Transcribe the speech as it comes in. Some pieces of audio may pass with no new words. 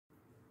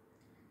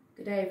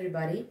Good day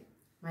everybody,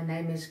 my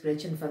name is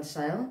Gretchen van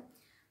Zyl.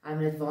 I'm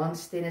an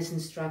advanced tennis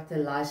instructor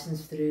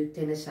licensed through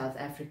Tennis South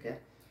Africa.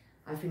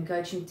 I've been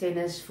coaching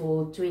tennis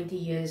for 20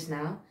 years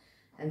now,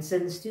 and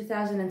since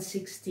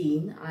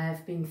 2016 I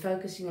have been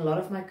focusing a lot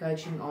of my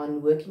coaching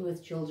on working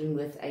with children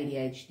with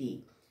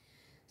ADHD.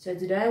 So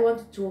today I want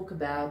to talk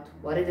about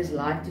what it is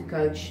like to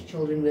coach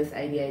children with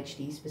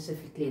ADHD,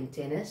 specifically in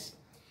tennis,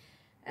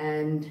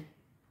 and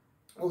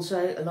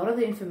also a lot of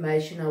the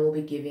information I will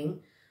be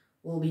giving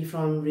will be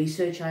from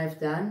research I have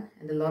done,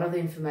 and a lot of the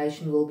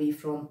information will be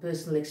from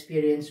personal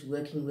experience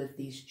working with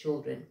these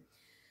children.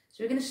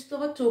 So we're going to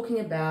start talking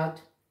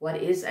about what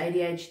is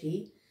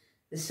ADHD,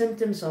 the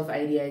symptoms of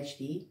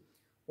ADHD,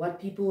 what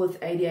people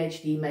with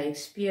ADHD may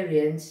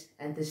experience,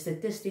 and the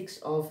statistics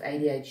of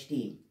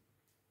ADHD.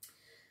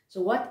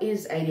 So what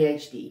is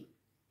ADHD?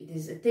 It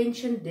is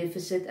attention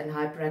deficit and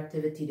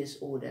hyperactivity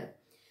disorder.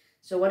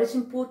 So what is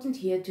important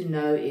here to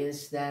know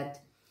is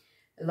that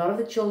a lot of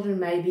the children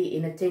may be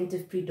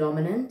inattentive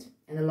predominant,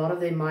 and a lot of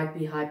them might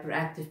be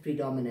hyperactive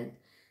predominant.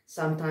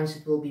 Sometimes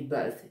it will be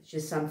both. It's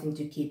just something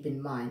to keep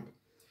in mind.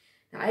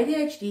 Now,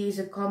 ADHD is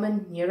a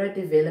common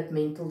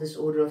neurodevelopmental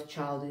disorder of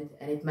childhood,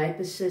 and it may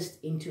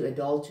persist into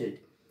adulthood.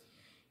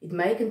 It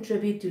may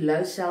contribute to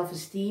low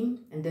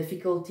self-esteem and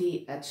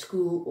difficulty at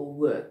school or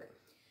work.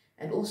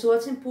 And also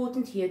what's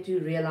important here to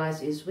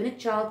realize is when a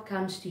child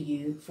comes to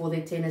you for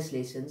their tennis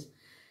lessons,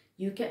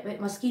 you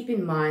must keep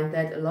in mind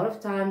that a lot of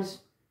times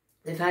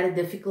they've had a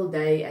difficult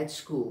day at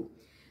school.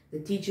 The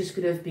teachers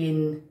could have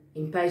been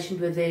impatient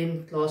with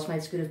them,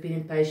 classmates could have been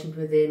impatient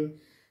with them.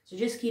 So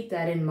just keep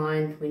that in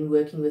mind when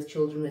working with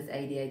children with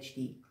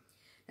ADHD.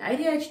 Now,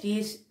 ADHD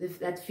is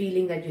that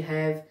feeling that you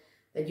have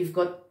that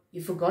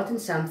you've forgotten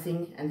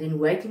something and then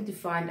waiting to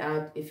find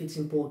out if it's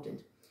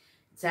important.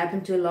 It's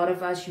happened to a lot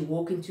of us. You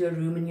walk into a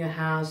room in your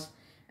house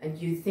and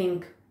you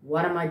think,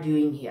 what am I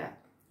doing here?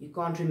 You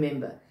can't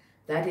remember.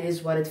 That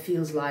is what it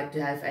feels like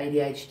to have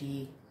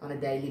ADHD on a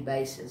daily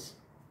basis.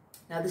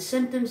 Now, the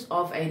symptoms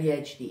of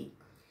ADHD: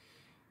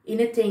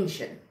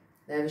 inattention.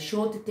 They have a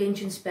short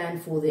attention span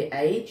for their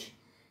age,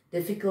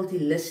 difficulty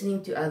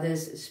listening to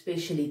others,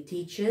 especially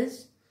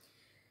teachers,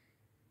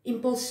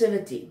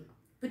 impulsivity,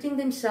 putting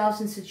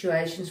themselves in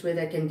situations where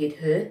they can get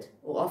hurt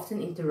or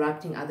often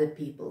interrupting other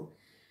people.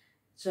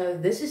 So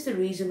this is the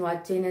reason why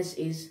tennis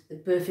is the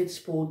perfect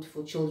sport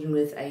for children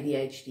with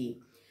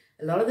ADHD.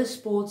 A lot of the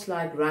sports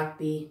like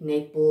rugby,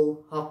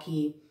 netball,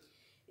 hockey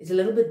is a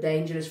little bit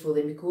dangerous for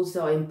them because they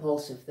are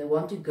impulsive. They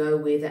want to go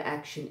where the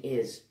action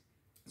is.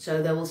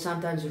 So they will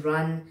sometimes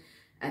run,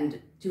 and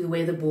to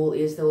where the ball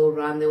is, they will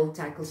run, they will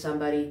tackle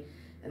somebody,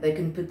 and they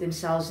can put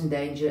themselves in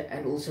danger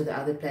and also the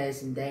other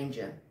players in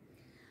danger.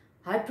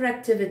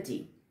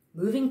 Hyperactivity,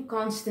 moving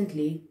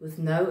constantly with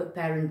no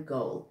apparent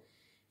goal.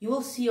 You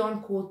will see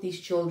on court these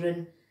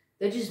children,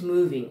 they're just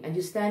moving, and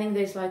you're standing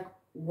there, it's like,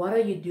 what are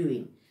you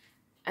doing?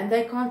 And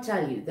they can't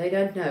tell you, they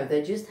don't know,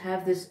 they just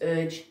have this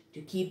urge to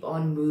keep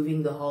on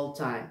moving the whole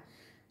time.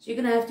 So you're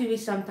going to have to be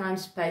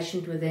sometimes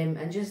patient with them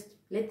and just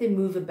let them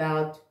move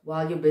about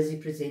while you're busy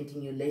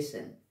presenting your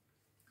lesson.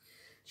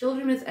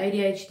 Children with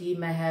ADHD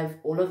may have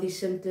all of these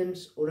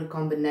symptoms or a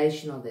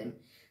combination of them.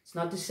 It's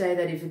not to say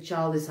that if a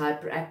child is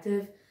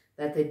hyperactive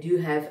that they do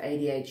have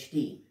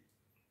ADHD.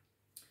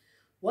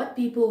 What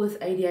people with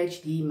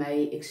ADHD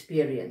may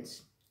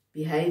experience: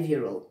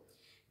 behavioral,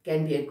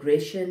 can be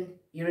aggression,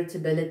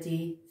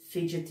 irritability,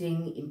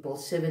 fidgeting,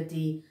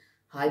 impulsivity,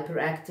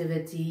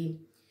 hyperactivity.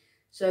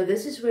 So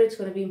this is where it's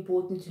going to be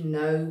important to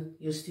know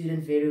your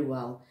student very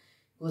well,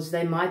 because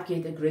they might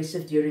get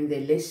aggressive during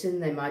their lesson,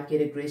 they might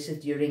get aggressive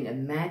during a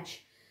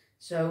match.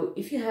 So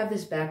if you have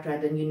this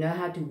background and you know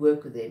how to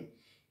work with them,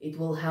 it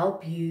will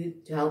help you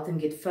to help them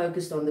get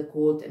focused on the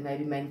court and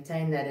maybe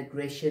maintain that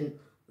aggression,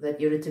 that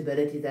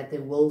irritability that they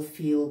will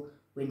feel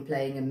when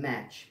playing a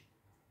match.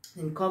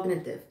 Then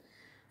cognitive,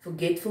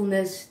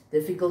 forgetfulness,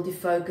 difficulty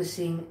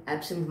focusing,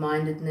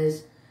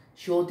 absent-mindedness,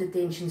 short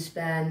attention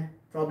span,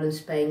 problems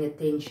paying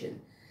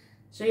attention.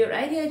 So your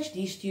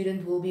ADHD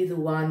student will be the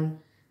one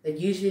that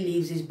usually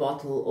leaves his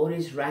bottle or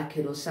his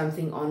racket or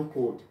something on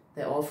court.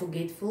 They are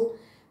forgetful.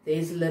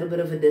 There's a little bit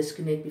of a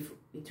disconnect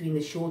between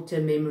the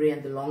short-term memory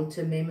and the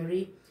long-term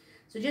memory.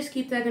 So just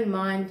keep that in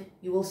mind.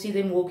 You will see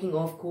them walking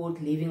off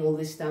court, leaving all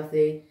this stuff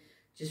there.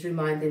 Just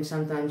remind them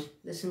sometimes,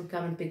 listen,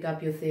 come and pick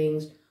up your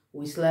things.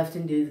 We still have to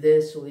do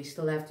this, or we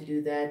still have to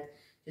do that.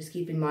 Just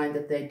keep in mind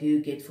that they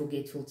do get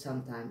forgetful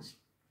sometimes.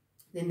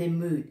 Then their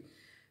mood.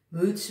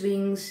 Mood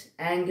swings,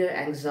 anger,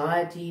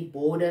 anxiety,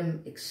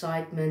 boredom,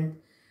 excitement.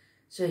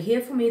 So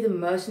here for me, the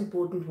most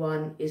important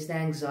one is the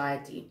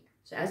anxiety.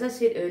 So as I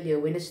said earlier,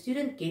 when a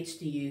student gets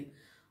to you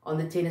on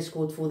the tennis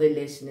court for their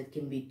lesson, it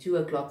can be 2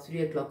 o'clock,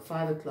 3 o'clock,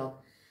 5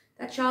 o'clock.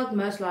 That child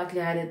most likely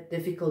had a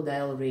difficult day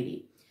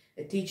already.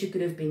 A teacher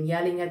could have been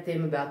yelling at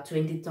them about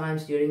 20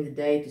 times during the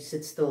day to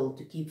sit still,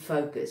 to keep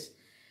focus.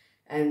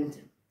 And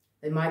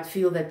they might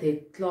feel that their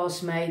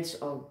classmates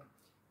are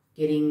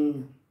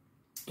getting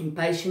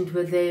impatient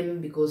with them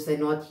because they're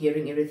not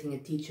hearing everything a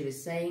teacher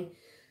is saying.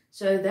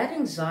 So that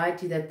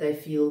anxiety that they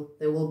feel,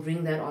 they will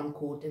bring that on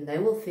court, and they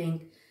will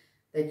think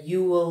that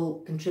you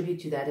will contribute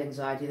to that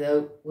anxiety.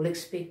 They will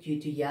expect you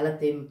to yell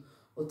at them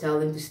or tell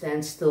them to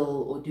stand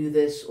still or do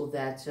this or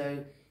that.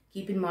 So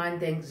keep in mind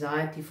the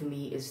anxiety for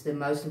me is the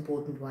most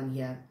important one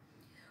here.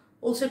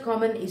 Also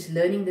common is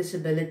learning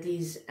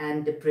disabilities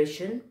and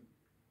depression.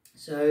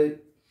 So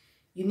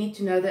you need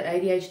to know that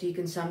ADHD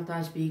can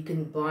sometimes be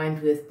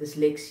combined with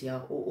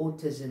dyslexia or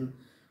autism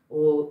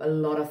or a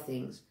lot of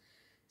things.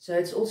 So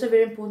it's also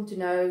very important to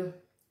know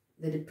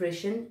the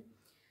depression,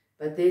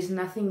 but there's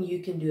nothing you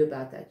can do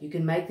about that. You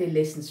can make their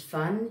lessons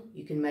fun,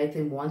 you can make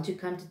them want to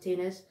come to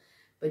tennis,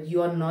 but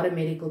you are not a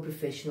medical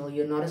professional,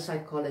 you're not a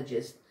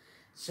psychologist.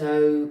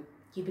 So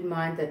keep in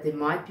mind that there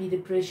might be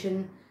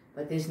depression,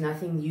 but there's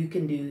nothing you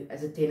can do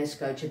as a tennis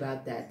coach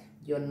about that.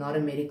 You're not a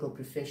medical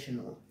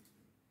professional.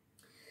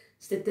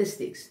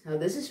 Statistics. Now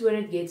this is where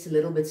it gets a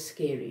little bit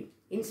scary.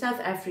 In South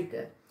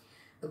Africa,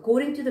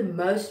 according to the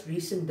most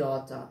recent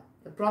data,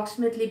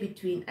 approximately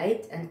between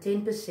 8 and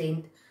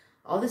 10%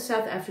 of the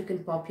South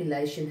African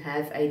population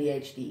have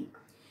ADHD.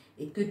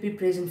 It could be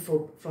present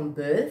from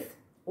birth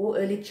or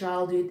early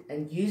childhood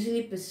and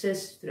usually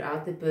persists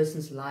throughout the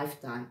person's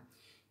lifetime.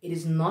 It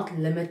is not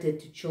limited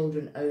to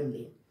children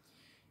only.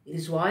 It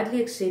is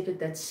widely accepted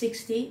that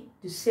 60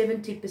 to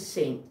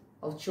 70%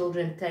 of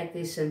children take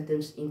their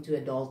symptoms into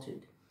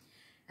adulthood.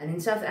 And in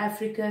South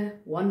Africa,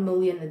 1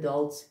 million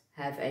adults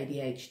have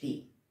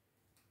ADHD.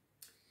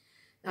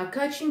 Now,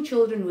 coaching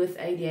children with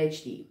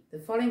ADHD, the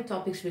following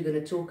topics we're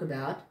going to talk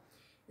about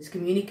is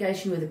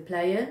communication with the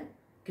player,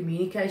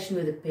 communication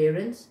with the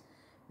parents,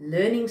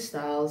 learning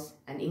styles,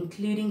 and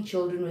including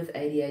children with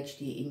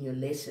ADHD in your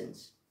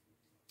lessons.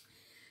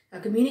 Now,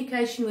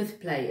 communication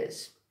with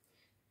players.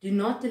 Do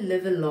not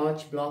deliver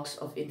large blocks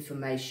of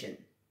information.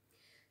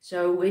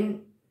 So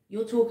when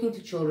you're talking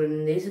to children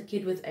and there's a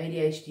kid with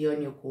ADHD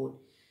on your court,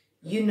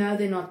 you know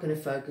they're not going to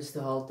focus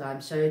the whole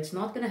time. So it's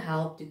not going to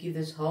help to give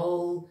this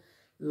whole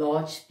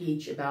large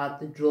speech about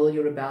the drill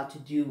you're about to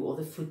do or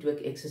the footwork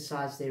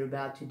exercise they're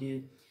about to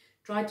do.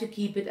 Try to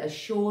keep it as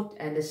short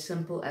and as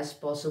simple as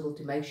possible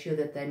to make sure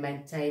that they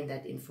maintain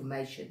that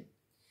information.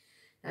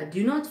 Now,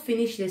 do not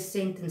finish their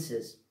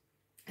sentences.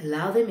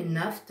 Allow them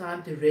enough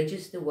time to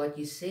register what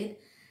you said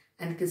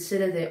and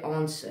consider their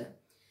answer.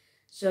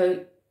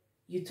 So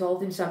you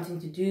told them something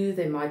to do,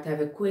 they might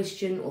have a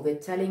question or they're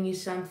telling you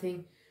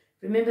something.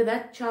 Remember,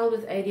 that child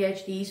with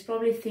ADHD is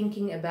probably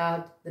thinking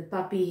about the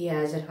puppy he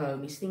has at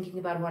home. He's thinking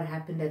about what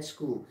happened at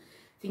school,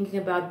 thinking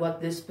about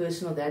what this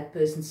person or that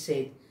person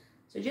said.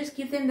 So just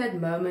give them that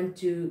moment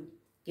to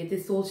get their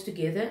thoughts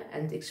together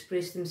and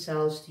express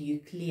themselves to you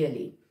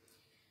clearly.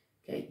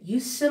 Okay,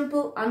 use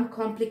simple,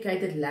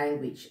 uncomplicated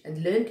language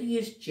and learn to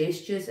use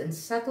gestures and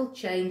subtle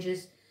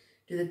changes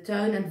to the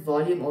tone and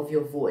volume of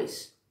your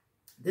voice.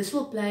 This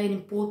will play an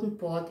important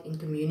part in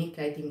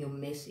communicating your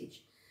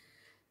message.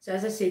 So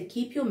as I said,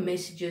 keep your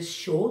messages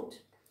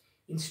short,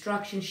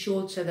 instructions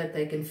short so that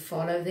they can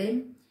follow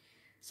them.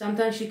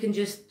 Sometimes you can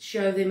just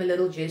show them a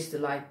little gesture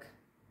like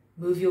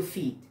move your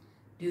feet,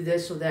 do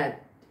this or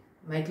that,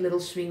 make a little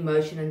swing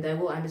motion, and they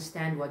will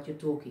understand what you're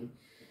talking.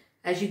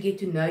 As you get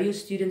to know your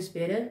students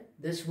better,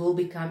 this will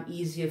become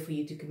easier for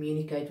you to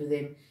communicate with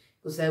them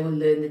because they will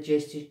learn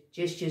the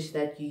gestures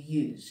that you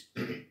use.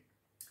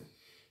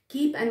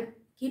 Keep a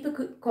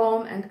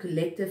calm and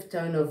collective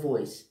tone of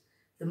voice.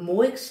 The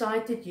more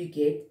excited you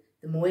get,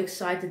 the more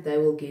excited they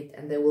will get,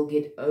 and they will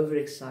get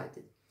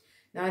overexcited.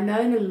 Now, I know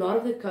in a lot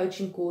of the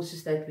coaching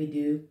courses that we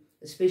do,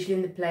 especially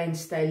in the play and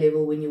stay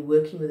level when you're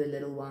working with the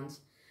little ones,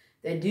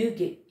 they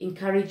do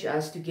encourage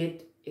us to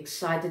get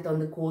excited on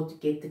the court, to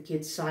get the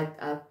kids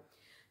psyched up.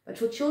 But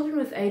for children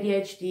with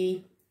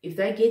ADHD, if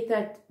they get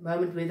that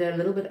moment where they're a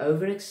little bit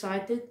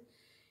overexcited,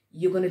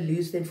 you're going to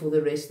lose them for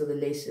the rest of the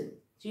lesson.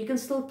 So you can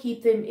still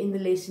keep them in the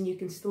lesson, you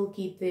can still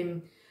keep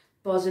them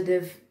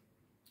positive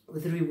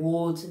with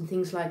rewards and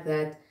things like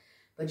that,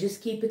 but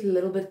just keep it a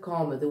little bit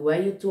calmer. The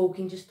way you're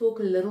talking, just talk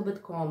a little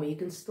bit calmer. You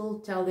can still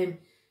tell them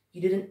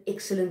you did an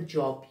excellent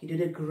job, you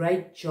did a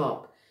great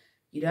job.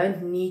 You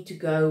don't need to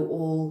go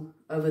all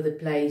over the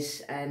place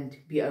and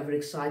be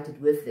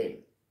overexcited with them.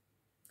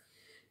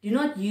 Do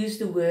not use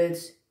the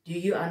words, do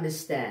you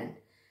understand?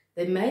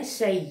 They may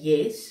say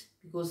yes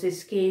because they're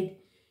scared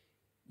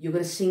you're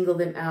going to single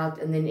them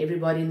out and then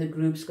everybody in the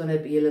group's going to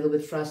be a little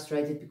bit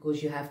frustrated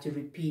because you have to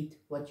repeat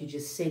what you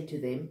just said to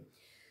them.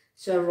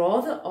 So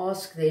rather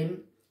ask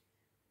them,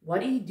 what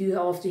do you do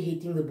after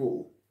hitting the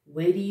ball?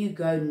 Where do you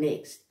go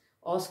next?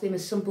 Ask them a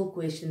simple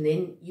question,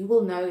 then you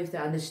will know if they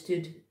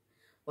understood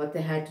what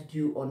they had to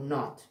do or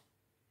not.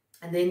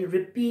 And then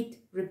repeat,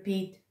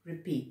 repeat,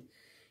 repeat.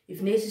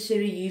 If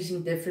necessary,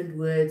 using different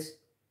words,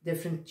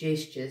 different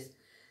gestures.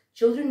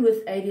 Children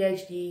with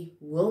ADHD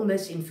will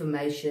miss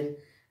information,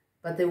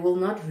 but they will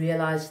not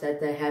realize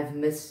that they have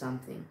missed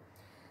something.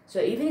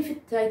 So even if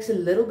it takes a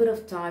little bit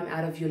of time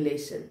out of your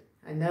lesson,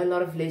 I know a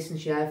lot of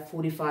lessons you have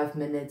 45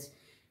 minutes,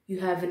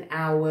 you have an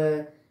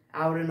hour,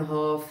 hour and a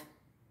half,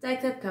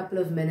 take that couple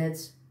of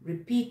minutes,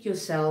 repeat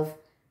yourself,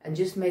 and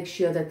just make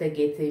sure that they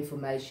get the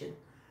information.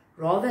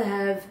 Rather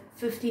have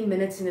 15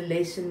 minutes in a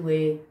lesson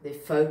where they're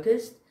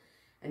focused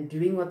and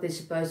doing what they're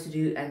supposed to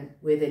do and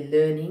where they're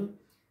learning,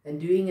 than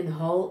doing a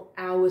whole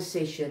hour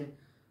session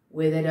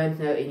where they don't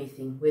know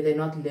anything, where they're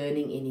not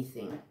learning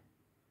anything.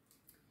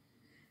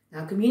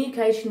 Now,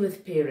 communication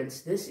with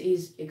parents, this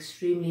is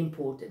extremely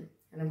important.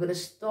 And I'm going to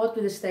start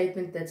with a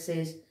statement that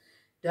says,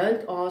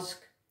 don't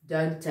ask,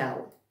 don't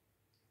tell.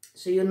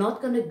 So you're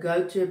not going to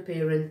go to a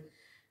parent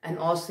and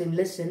ask them,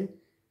 listen,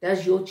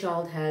 does your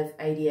child have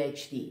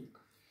ADHD?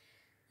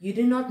 You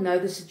do not know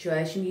the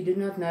situation. You do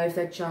not know if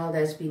that child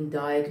has been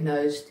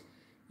diagnosed.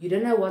 You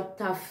don't know what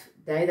tough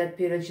day that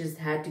parent just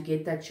had to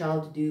get that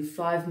child to do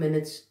 5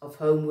 minutes of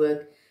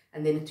homework,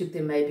 and then it took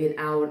them maybe an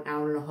hour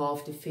and a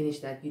half to finish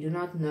that. You do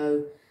not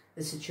know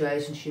the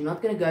situation. So you're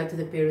not going to go to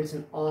the parents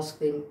and ask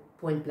them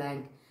point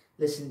blank,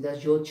 listen,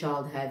 does your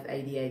child have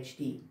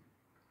ADHD?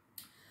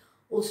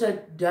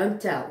 Also, don't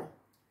tell.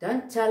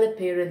 Don't tell a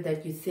parent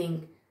that you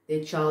think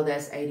their child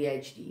has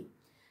ADHD.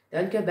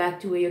 Don't go back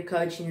to where you're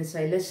coaching and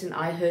say, listen,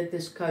 I heard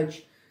this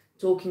coach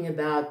talking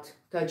about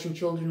coaching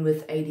children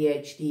with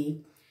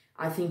ADHD.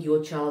 I think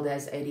your child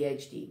has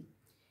ADHD.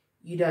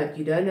 You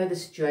don't know the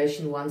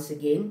situation once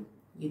again.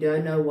 You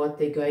don't know what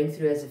they're going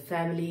through as a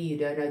family. You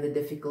don't know the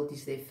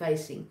difficulties they're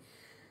facing.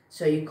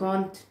 So you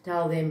can't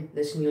tell them,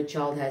 listen, your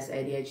child has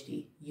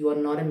ADHD. You are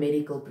not a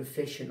medical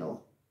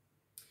professional.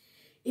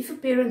 If a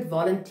parent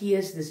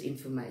volunteers this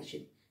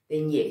information,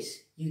 then yes,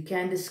 you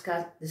can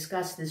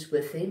discuss this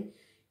with them.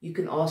 You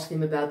can ask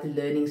them about the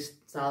learning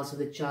styles of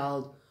the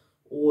child,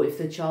 or if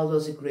the child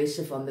was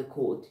aggressive on the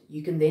court.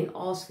 You can then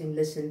ask them,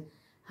 listen,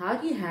 how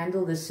do you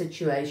handle this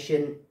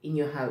situation in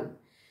your home?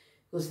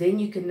 Because then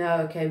you can know,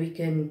 okay, we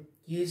can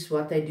use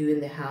what they do in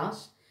the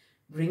house,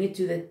 bring it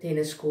to the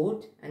tennis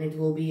court, and it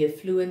will be a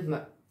fluent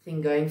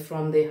thing going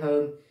from their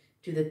home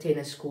to the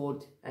tennis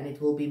court, and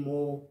it will be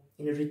more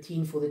in a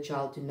routine for the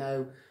child to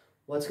know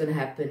what's going to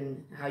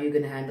happen, how you're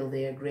going to handle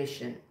their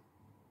aggression.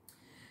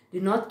 Do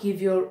not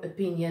give your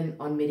opinion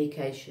on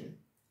medication.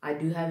 I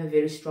do have a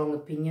very strong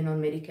opinion on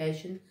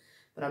medication,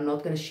 but I'm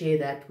not going to share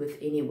that with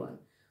anyone.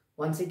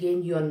 Once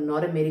again, you are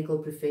not a medical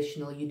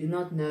professional. You do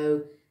not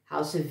know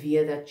how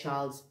severe that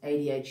child's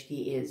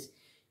ADHD is.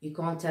 You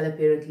can't tell a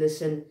parent,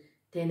 listen,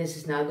 tennis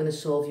is now going to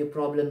solve your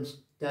problems,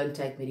 don't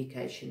take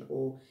medication.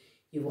 Or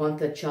you want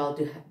that child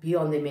to be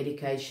on their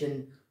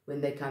medication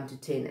when they come to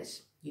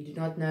tennis. You do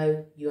not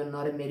know, you are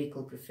not a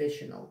medical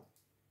professional.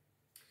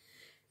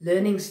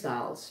 Learning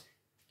styles.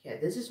 Okay,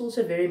 this is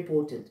also very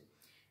important.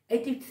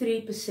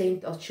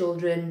 83% of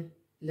children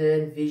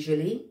learn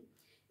visually,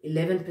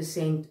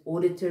 11%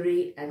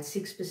 auditory, and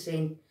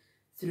 6%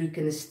 through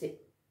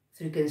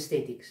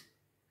kinesthetics.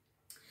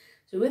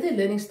 So with the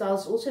learning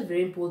styles, it's also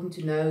very important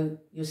to know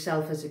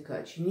yourself as a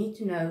coach. You need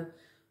to know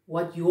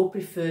what your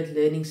preferred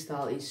learning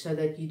style is, so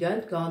that you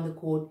don't go on the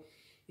court.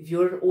 If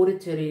you're an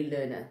auditory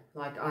learner,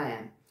 like I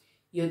am,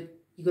 you're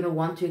going to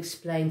want to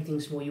explain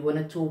things more. You want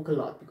to talk a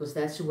lot, because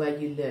that's the way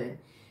you learn.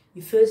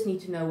 You first need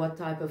to know what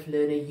type of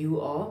learner you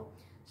are,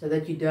 so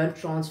that you don't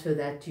transfer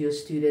that to your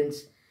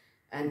students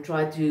and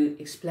try to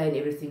explain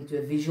everything to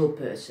a visual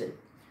person.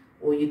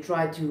 Or you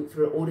try to,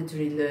 for an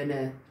auditory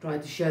learner, try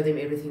to show them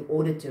everything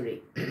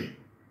auditory.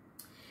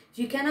 If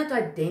you cannot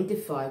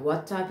identify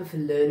what type of a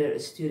learner a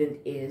student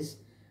is,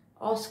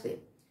 ask them.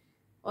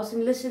 Ask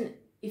them, listen,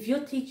 if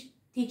your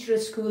teacher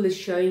at school is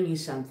showing you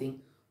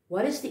something,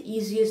 what is the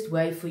easiest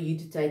way for you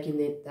to take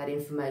in that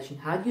information?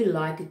 How do you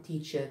like a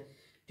teacher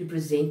to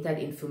present that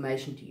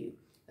information to you?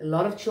 A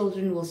lot of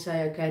children will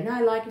say, okay, no, I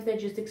like if they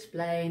just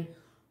explain,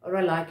 or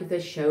I like if they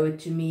show it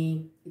to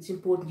me. It's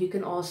important. You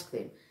can ask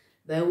them.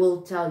 They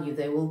will tell you.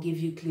 They will give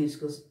you clues,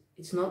 because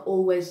it's not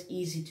always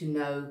easy to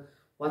know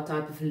what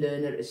type of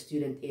learner a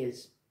student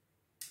is.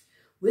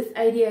 With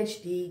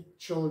ADHD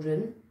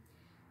children,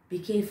 be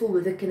careful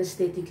with the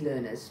kinesthetic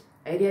learners.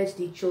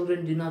 ADHD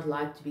children do not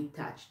like to be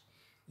touched.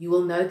 You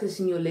will notice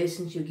in your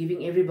lessons you're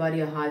giving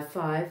everybody a high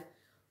five.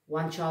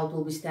 One child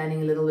will be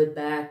standing a little bit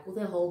back, or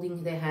they're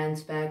holding their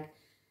hands back.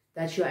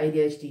 That's your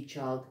ADHD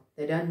child.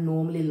 They don't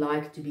normally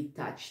like to be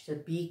touched. So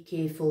be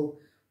careful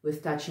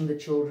with touching the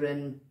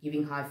children,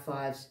 giving high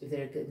fives if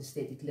they're a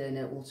kinesthetic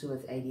learner, also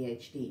with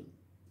ADHD.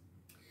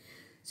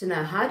 So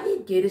now, how do you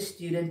get a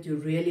student to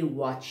really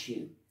watch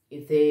you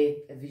if they're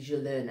a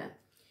visual learner?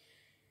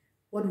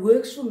 What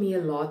works for me a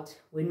lot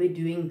when we're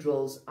doing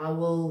drills, I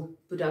will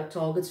put up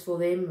targets for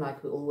them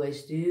like we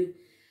always do.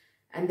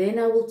 And then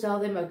I will tell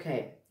them,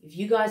 okay, if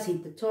you guys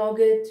hit the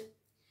target,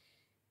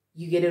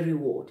 you get a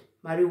reward.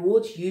 My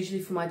rewards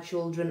usually for my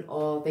children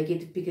are they get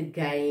to pick a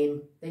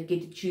game, they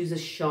get to choose a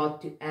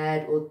shot to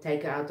add or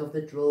take out of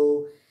the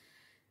drill.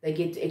 They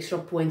get extra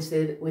points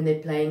when they're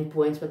playing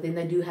points, but then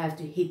they do have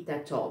to hit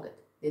that target.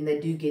 Then they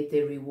do get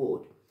their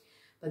reward.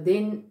 But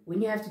then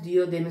when you have to do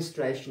your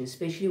demonstration,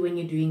 especially when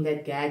you're doing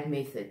that gag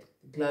method,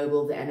 the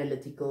global, the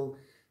analytical,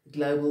 the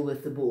global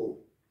with the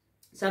ball,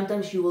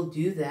 sometimes you will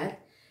do that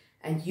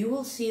and you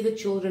will see the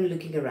children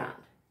looking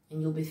around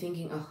and you'll be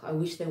thinking, oh, I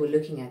wish they were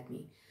looking at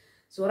me.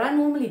 So what I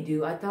normally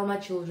do, I tell my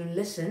children,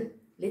 listen,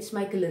 let's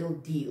make a little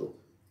deal.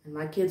 And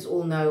my kids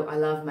all know I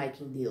love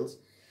making deals.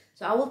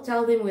 So I will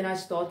tell them when I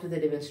start with the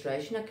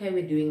demonstration, okay,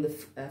 we're doing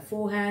the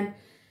forehand,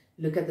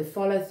 look at the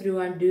follow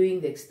through I'm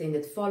doing, the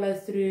extended follow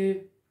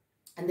through,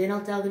 and then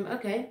I'll tell them,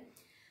 okay,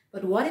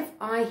 but what if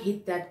I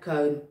hit that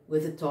cone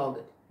with a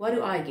target? What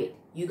do I get?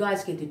 You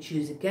guys get to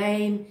choose a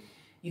game,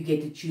 you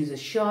get to choose a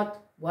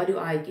shot, what do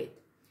I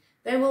get?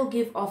 They will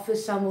give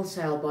offers. Some will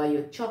say, I'll buy you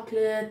a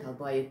chocolate, I'll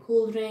buy you a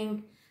cool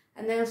drink,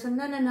 and they'll say,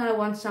 no, I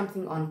want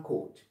something on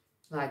court,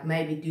 like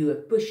maybe do a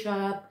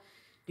push-up,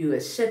 do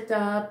a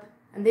sit-up,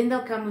 and then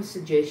they'll come with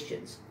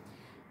suggestions.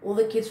 All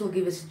the kids will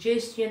give a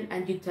suggestion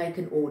and you take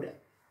an order.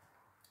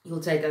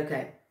 You'll take,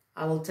 okay,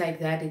 I will take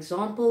that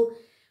example.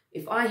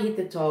 If I hit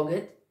the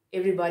target,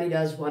 everybody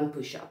does one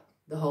push-up,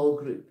 the whole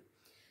group.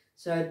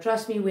 So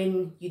trust me,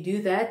 when you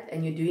do that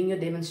and you're doing your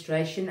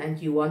demonstration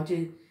and you want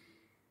to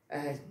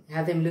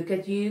have them look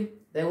at you,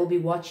 they will be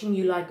watching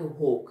you like a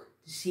hawk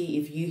to see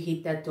if you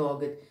hit that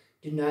target,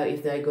 to know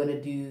if they're going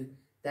to do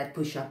that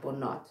push-up or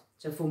not.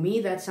 So for me,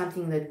 that's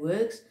something that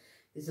works.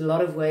 There's a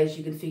lot of ways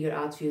you can figure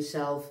out for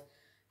yourself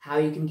how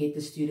you can get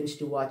the students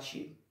to watch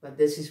you. But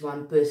this is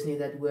one personally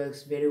that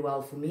works very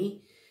well for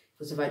me,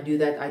 because if I do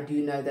that, I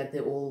do know that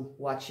they're all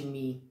watching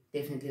me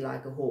definitely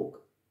like a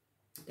hawk.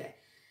 Okay,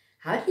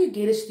 how do you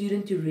get a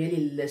student to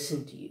really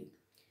listen to you?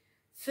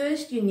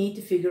 First, you need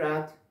to figure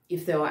out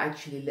if they are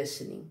actually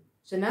listening.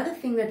 So another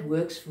thing that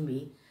works for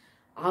me,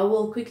 I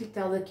will quickly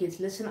tell the kids,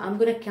 listen, I'm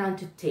going to count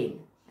to 10.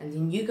 And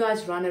then you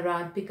guys run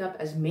around, pick up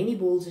as many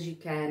balls as you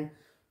can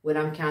when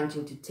I'm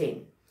counting to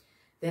 10.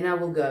 Then I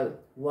will go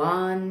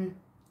 1,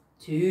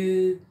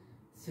 2,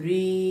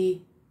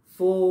 3,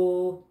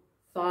 4,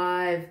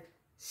 5,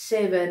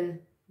 7,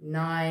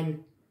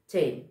 9,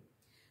 10.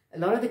 A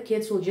lot of the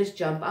kids will just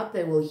jump up,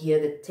 they will hear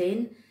the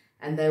 10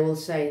 and they will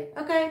say,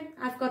 okay,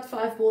 I've got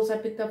 5 balls, I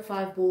picked up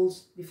 5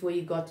 balls before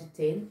you got to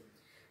 10.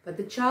 But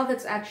the child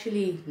that's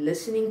actually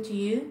listening to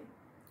you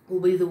will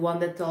be the one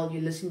that told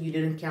you, listen, you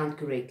didn't count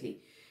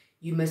correctly.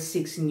 You missed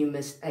 6 and you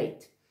missed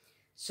 8.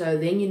 So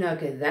then you know,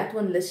 okay, that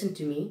one listened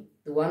to me.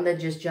 The one that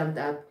just jumped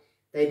up,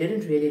 they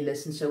didn't really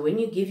listen. So when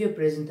you give your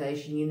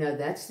presentation, you know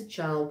that's the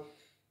child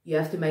you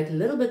have to make a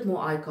little bit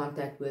more eye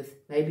contact with.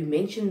 Maybe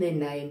mention their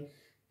name.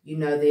 You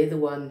know they're the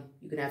one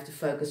you're going to have to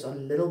focus on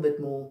a little bit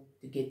more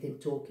to get them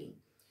talking.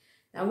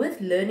 Now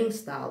with learning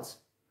styles,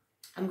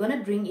 I'm going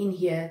to bring in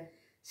here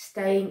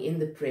staying in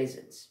the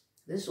presence.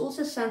 This is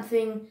also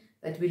something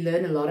that we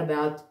learn a lot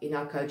about in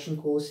our coaching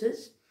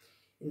courses,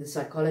 in the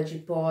psychology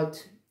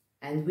part.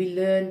 And we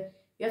learn,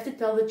 you have to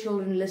tell the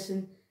children,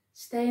 listen,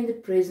 stay in the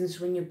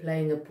presence when you're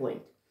playing a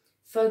point.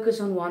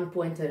 Focus on one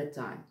point at a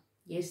time.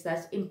 Yes,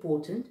 that's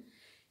important.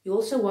 You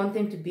also want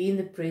them to be in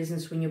the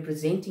presence when you're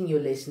presenting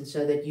your lesson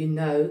so that you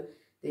know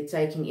they're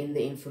taking in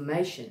the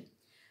information.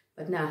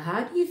 But now,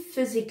 how do you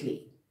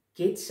physically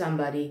get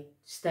somebody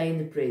to stay in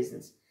the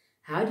presence?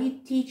 How do you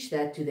teach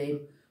that to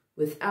them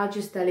without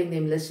just telling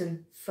them,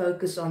 listen,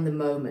 focus on the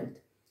moment.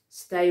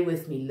 Stay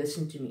with me,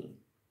 listen to me.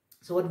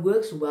 So what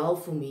works well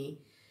for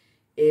me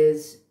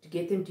is to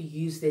get them to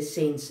use their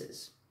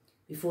senses.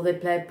 Before they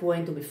play a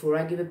point or before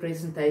I give a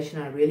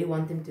presentation, I really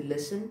want them to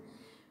listen.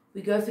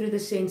 We go through the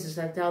senses.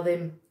 I tell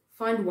them,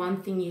 find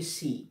one thing you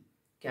see.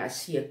 Okay, I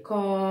see a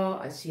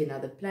car, I see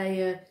another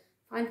player.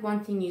 Find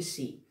one thing you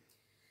see.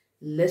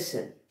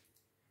 Listen.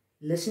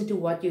 Listen to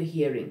what you're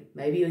hearing.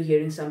 Maybe you're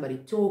hearing somebody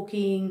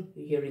talking,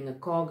 you're hearing a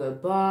car go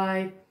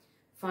by.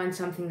 Find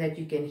something that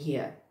you can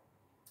hear.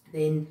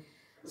 Then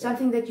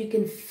something that you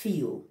can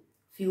feel.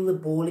 Feel the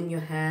ball in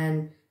your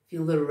hand,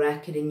 feel the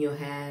racket in your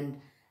hand,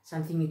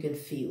 something you can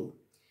feel.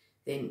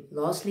 Then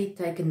lastly,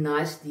 take a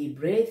nice deep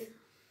breath.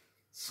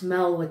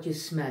 Smell what you're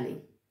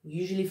smelling.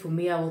 Usually for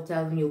me, I will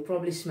tell them you'll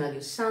probably smell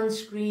your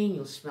sunscreen,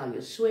 you'll smell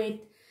your sweat.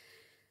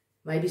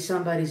 Maybe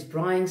somebody's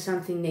drying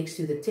something next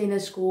to the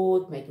tennis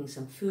court, making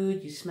some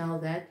food, you smell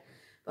that.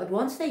 But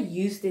once they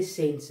use their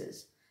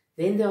senses,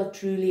 then they are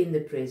truly in the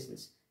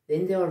presence.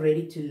 Then they are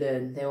ready to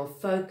learn. They are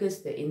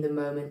focused, they're in the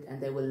moment,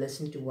 and they will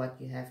listen to what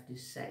you have to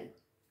say.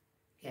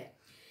 Okay.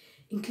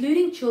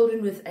 Including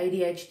children with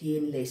ADHD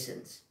in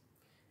lessons.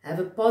 Have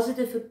a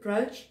positive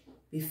approach,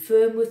 be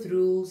firm with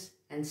rules,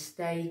 and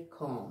stay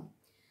calm.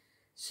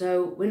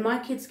 So when my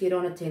kids get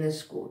on a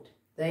tennis court,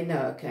 they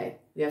know, okay,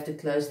 we have to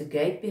close the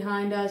gate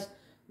behind us,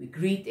 we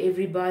greet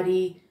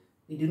everybody,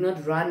 we do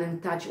not run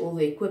and touch all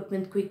the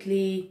equipment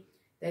quickly.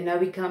 They know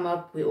we come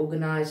up, we're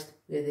organized,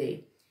 we're there.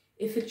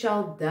 If a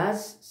child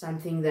does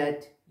something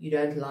that you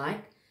don't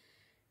like,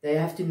 they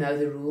have to know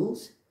the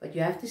rules, but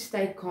you have to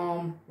stay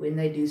calm when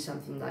they do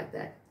something like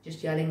that.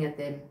 Just yelling at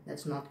them,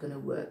 that's not going to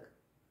work.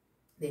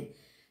 Then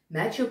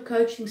match your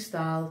coaching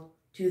style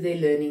to their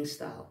learning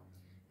style.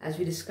 As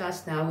we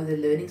discussed now with the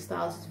learning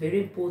styles, it's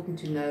very important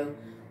to know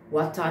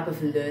what type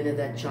of learner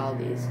that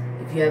child is.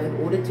 If you have an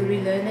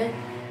auditory learner,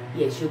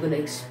 yes, you're going to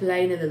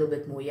explain a little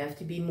bit more. You have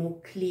to be more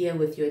clear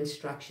with your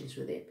instructions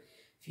with them.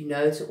 If you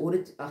know it's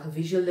a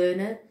visual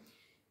learner,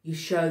 you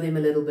show them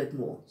a little bit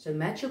more. So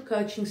match your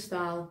coaching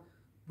style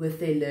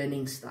with their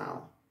learning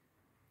style.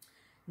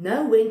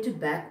 Know when to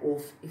back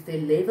off if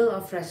their level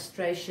of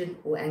frustration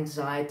or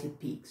anxiety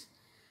peaks.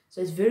 So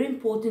it's very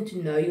important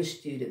to know your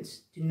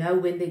students, to know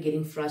when they're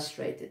getting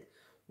frustrated,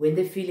 when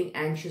they're feeling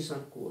anxious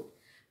on court.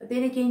 But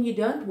then again, you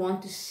don't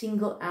want to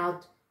single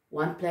out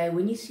one player.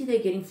 When you see they're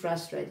getting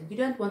frustrated, you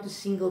don't want to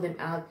single them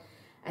out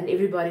and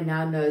everybody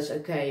now knows,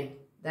 okay,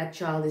 that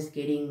child is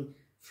getting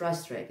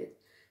frustrated.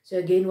 So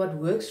again, what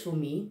works for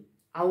me,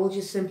 I will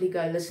just simply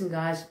go, listen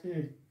guys,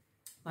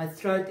 my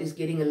throat is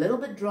getting a little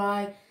bit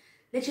dry.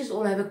 Let's just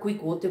all have a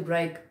quick water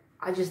break.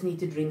 I just need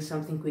to drink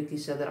something quickly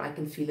so that I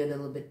can feel a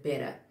little bit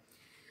better.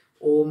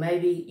 Or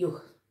maybe,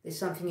 there's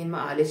something in my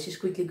eye. Let's just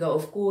quickly go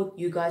off court.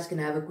 You guys can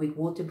have a quick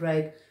water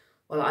break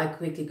while I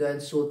quickly go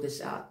and sort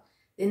this out.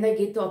 Then they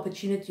get the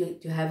opportunity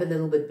to have a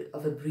little bit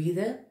of a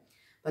breather,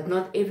 but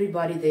not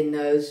everybody then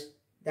knows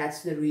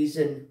that's the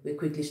reason we're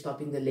quickly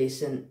stopping the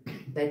lesson.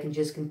 They can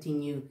just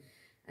continue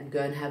and go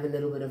and have a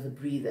little bit of a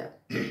breather.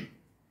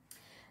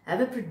 Have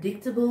a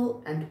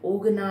predictable and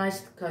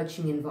organized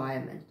coaching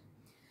environment.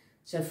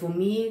 So for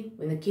me,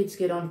 when the kids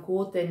get on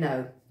court, they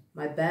know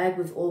my bag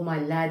with all my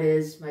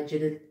ladders, my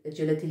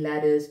agility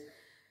ladders,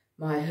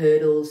 my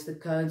hurdles, the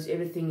cones,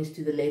 everything is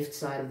to the left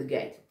side of the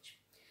gate.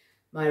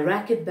 My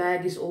racket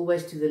bag is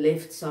always to the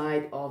left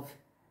side of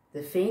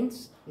the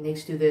fence,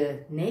 next to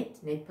the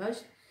net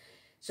post.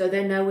 So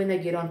they know when they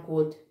get on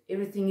court,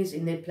 everything is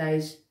in their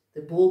place.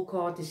 The ball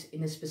cart is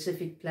in a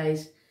specific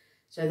place.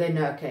 So they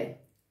know, okay,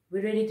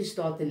 we're ready to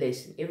start the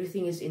lesson.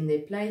 Everything is in their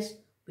place.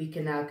 We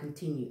can now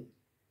continue.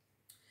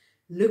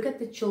 Look at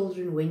the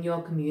children when you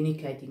are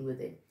communicating with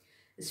them,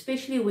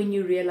 especially when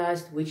you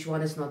realize which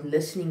one is not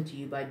listening to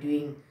you by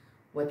doing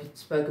what we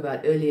spoke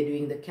about earlier,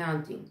 doing the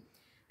counting.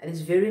 And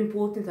it's very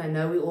important. I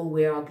know we all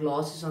wear our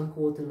glasses on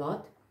court a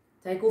lot.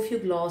 Take off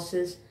your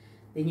glasses,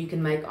 then you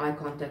can make eye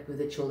contact with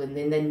the children.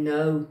 Then they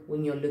know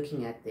when you're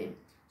looking at them.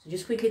 So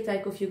just quickly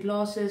take off your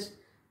glasses,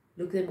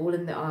 look them all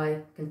in the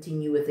eye,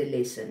 continue with the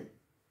lesson.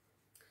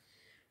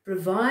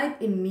 Provide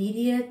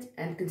immediate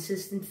and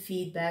consistent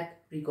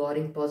feedback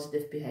regarding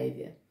positive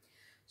behavior.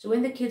 So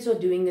when the kids are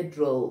doing a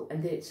drill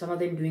and some of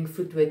them doing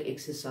footwork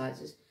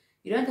exercises,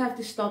 you don't have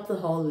to stop the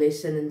whole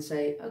lesson and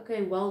say,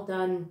 okay, well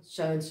done,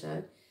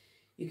 so-and-so.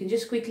 You can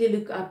just quickly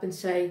look up and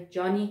say,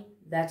 Johnny,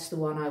 that's the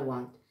one I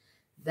want.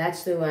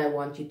 That's the way I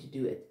want you to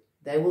do it.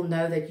 They will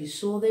know that you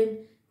saw them.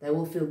 They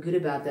will feel good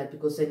about that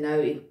because they know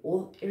in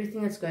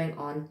everything that's going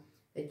on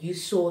that you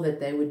saw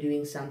that they were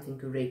doing something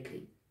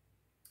correctly.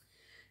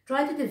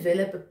 Try to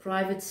develop a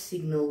private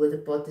signal with the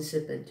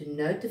participant to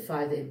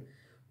notify them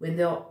when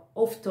they are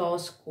off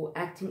task or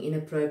acting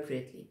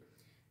inappropriately.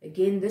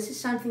 Again, this is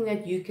something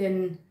that you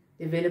can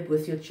develop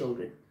with your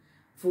children.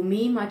 For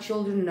me, my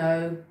children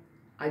know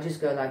I just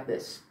go like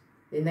this.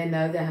 Then they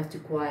know they have to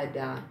quiet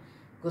down.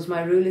 Because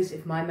my rule is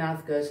if my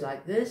mouth goes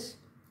like this,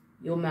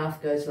 your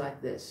mouth goes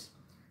like this.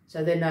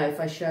 So they know if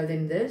I show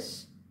them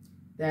this,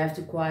 they have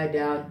to quiet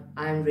down.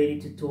 I'm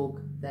ready to talk.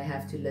 They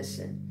have to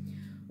listen.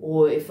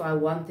 Or if I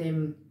want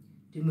them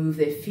to move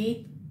their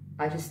feet,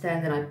 I just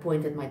stand and I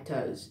point at my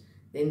toes.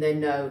 Then they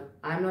know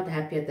I'm not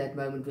happy at that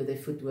moment with their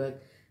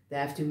footwork. They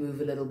have to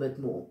move a little bit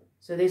more.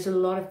 So there's a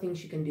lot of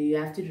things you can do. You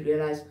have to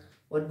realize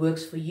what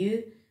works for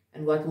you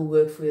and what will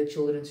work for your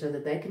children so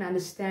that they can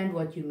understand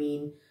what you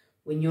mean.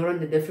 When you're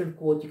on a different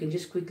court, you can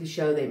just quickly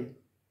show them,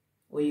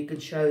 or you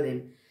can show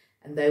them,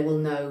 and they will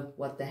know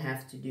what they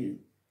have to do.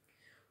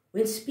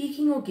 When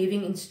speaking or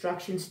giving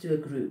instructions to a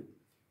group,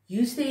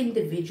 use the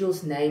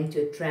individual's name to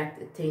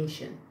attract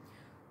attention.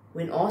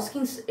 When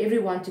asking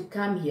everyone to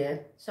come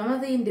here, some of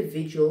the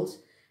individuals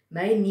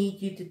may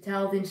need you to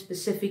tell them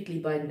specifically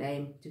by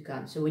name to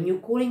come. So when you're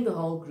calling the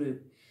whole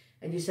group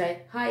and you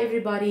say, hi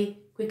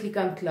everybody, quickly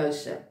come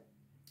closer.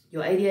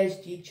 Your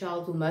ADHD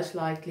child will most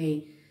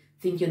likely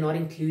think you're not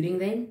including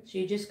them. So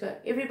you just go,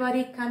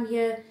 everybody come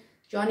here.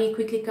 Johnny,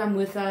 quickly come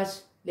with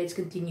us. Let's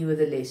continue with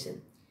the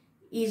lesson.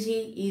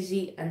 Easy,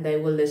 easy, and they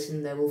will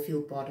listen. They will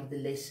feel part of the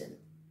lesson.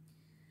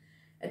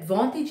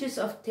 Advantages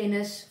of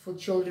tennis for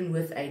children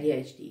with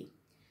ADHD.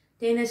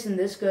 Tennis, and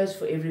this goes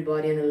for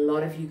everybody, and a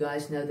lot of you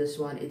guys know this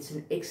one. It's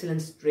an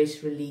excellent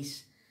stress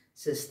release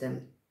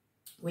system.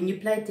 When you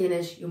play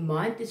tennis, your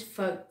mind is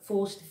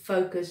forced to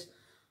focus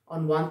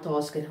on one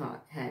task at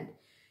hand.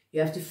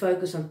 You have to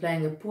focus on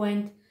playing a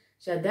point.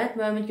 So at that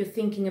moment, you're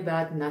thinking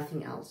about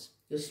nothing else.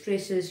 Your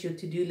stresses, your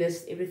to-do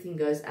list, everything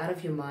goes out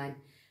of your mind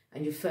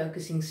and you're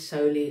focusing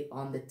solely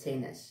on the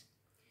tennis.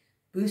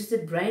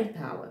 Boosted brain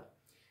power.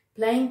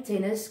 Playing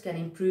tennis can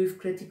improve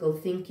critical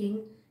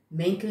thinking,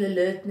 mental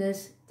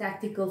alertness,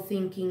 tactical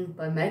thinking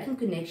by making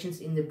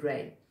connections in the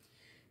brain.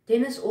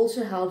 Tennis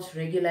also helps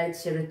regulate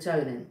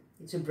serotonin.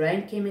 It's a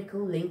brain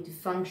chemical linked to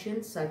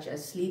functions such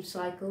as sleep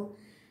cycle,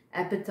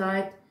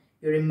 appetite,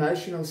 your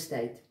emotional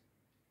state.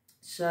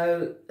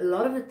 So a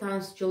lot of the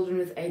times children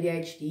with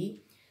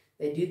ADHD,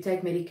 they do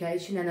take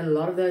medication, and a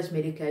lot of those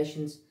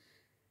medications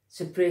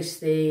suppress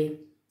their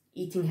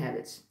eating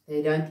habits.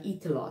 They don't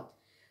eat a lot.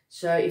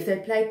 So if they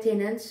play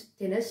tennis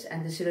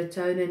and the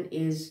serotonin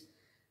is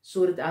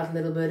sorted out a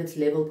little bit, it's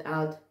leveled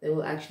out, they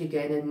will actually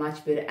gain a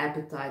much better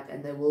appetite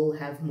and they will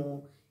have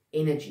more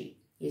energy.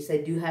 Yes,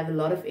 they do have a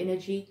lot of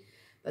energy,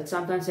 but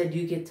sometimes they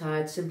do get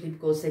tired simply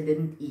because they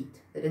didn't eat.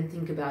 They didn't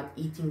think about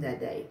eating that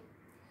day.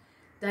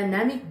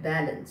 Dynamic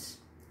balance.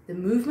 The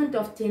movement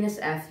of tennis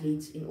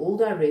athletes in all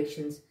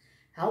directions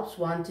helps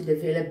one to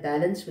develop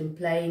balance when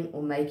playing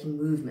or making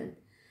movement.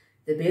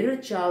 The better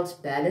a child's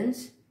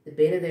balance, the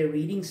better their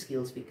reading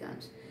skills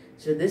becomes.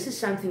 So this is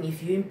something,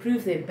 if you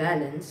improve their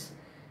balance,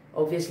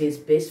 obviously it's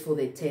best for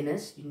their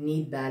tennis. You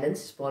need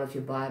balance as part of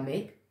your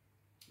biomech,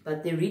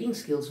 but their reading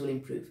skills will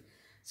improve.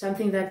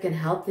 Something that can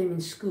help them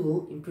in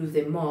school, improve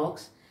their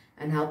marks,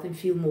 and help them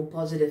feel more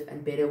positive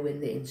and better when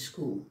they're in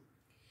school.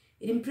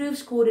 It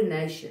improves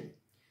coordination.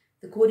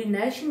 The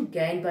coordination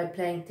gained by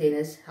playing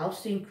tennis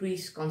helps to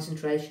increase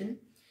concentration,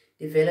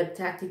 develop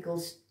tactical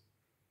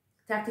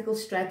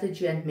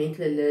strategy and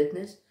mental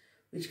alertness,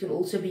 which can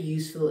also be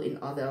useful in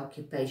other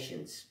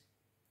occupations.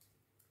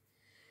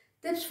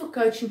 Tips for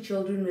coaching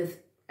children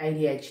with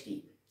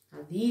ADHD.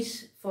 Now,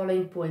 these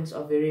following points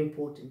are very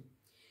important.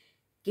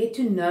 Get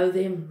to know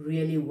them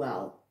really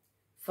well.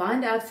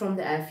 Find out from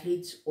the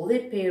athletes or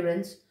their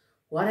parents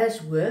what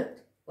has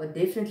worked, what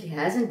definitely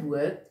hasn't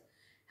worked,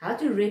 how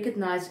to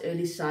recognize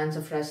early signs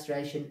of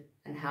frustration,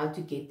 and how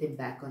to get them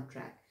back on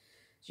track.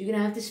 So you're going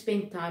to have to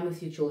spend time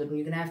with your children.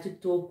 You're going to have to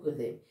talk with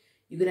them.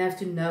 You're going to have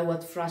to know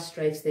what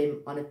frustrates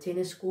them on a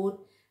tennis court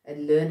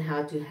and learn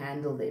how to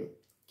handle them.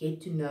 Get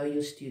to know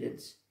your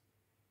students.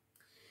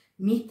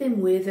 Meet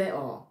them where they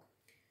are.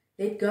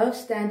 Let go of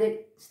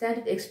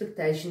standard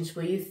expectations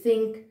where you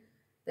think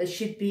they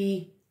should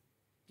be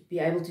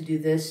able to do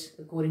this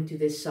according to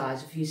their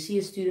size. If you see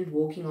a student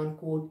walking on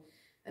court,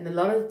 and a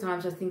lot of the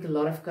times I think a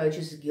lot of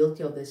coaches are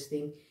guilty of this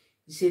thing.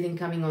 You see them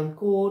coming on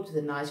court,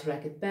 the nice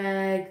racket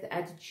bag, the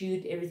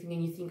attitude, everything,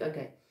 and you think,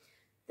 okay,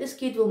 this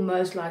kid will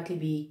most likely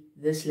be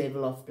this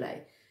level of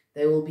play.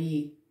 They will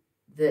be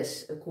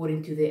this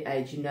according to their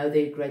age. You know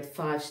they're a grade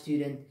 5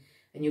 student,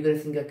 and you're going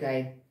to think,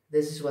 okay,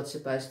 this is what's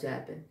supposed to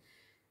happen.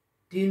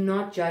 Do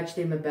not judge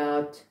them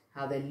about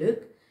how they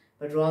look,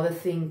 but rather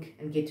think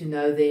and get to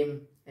know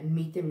them and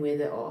meet them where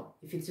they are.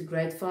 If it's a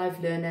grade 5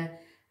 learner,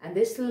 and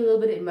they're still a little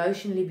bit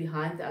emotionally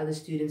behind the other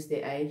students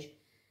their age,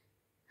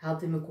 help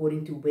them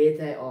according to where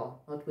they are,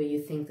 not where you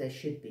think they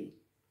should be.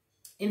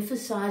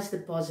 Emphasize the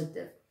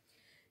positive.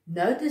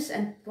 Notice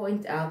and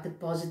point out the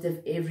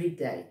positive every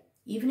day,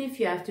 even if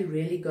you have to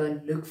really go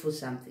and look for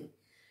something.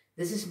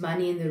 This is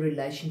money in the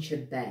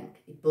relationship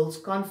bank. It builds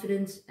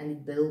confidence and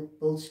it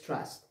builds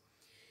trust.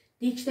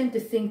 Teach them to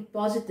think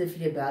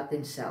positively about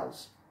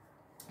themselves.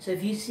 So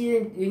if you see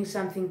them doing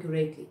something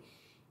correctly,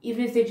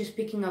 even if they're just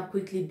picking up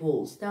quickly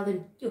balls, tell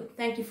them,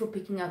 thank you for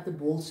picking up the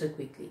ball so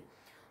quickly.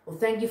 Or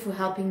thank you for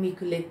helping me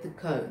collect the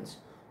cones.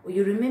 Or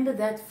you remember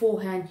that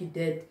forehand you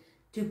did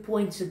 2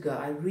 points ago.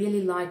 I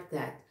really liked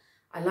that.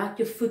 I liked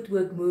your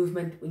footwork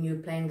movement when you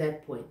were playing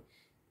that point.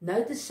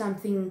 Notice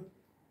something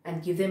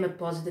and give them a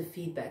positive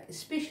feedback,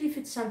 especially if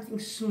it's something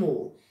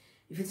small.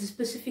 If it's a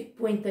specific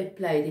point they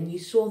played and you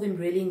saw them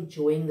really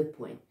enjoying the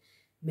point,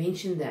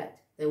 mention that.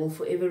 They will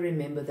forever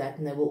remember that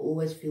and they will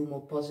always feel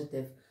more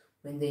positive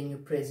when they're in your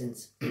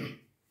presence.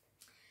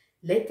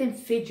 Let them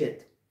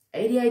fidget.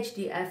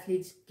 ADHD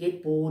athletes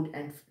get bored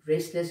and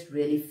restless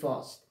really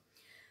fast.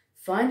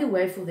 Find a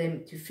way for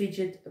them to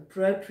fidget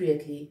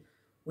appropriately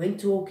when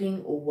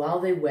talking or while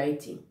they're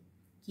waiting.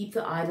 Keep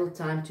the idle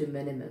time to a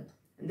minimum.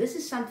 And this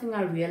is something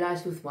I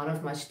realized with one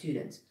of my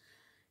students.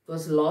 It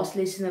was the last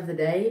lesson of the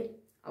day.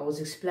 I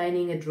was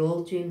explaining a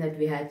drill to him that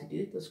we had to do.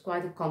 It was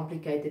quite a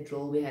complicated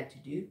drill we had to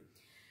do.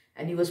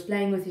 And he was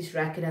playing with his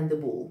racket and the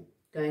ball,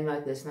 going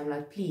like this. And I'm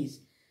like,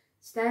 please,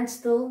 stand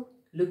still,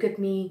 look at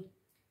me,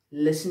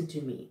 listen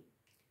to me.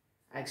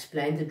 I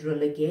explained the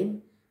drill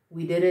again.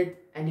 We did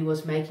it, and he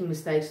was making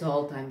mistakes the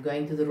whole time,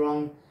 going to the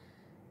wrong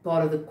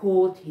part of the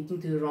court,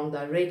 hitting to the wrong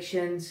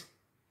directions.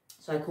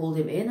 So I called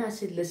him in. I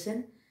said,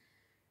 listen.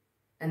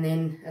 And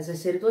then, as I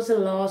said, it was the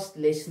last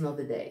lesson of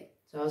the day.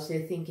 So I was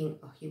there thinking,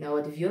 oh, you know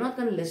what, if you're not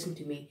going to listen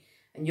to me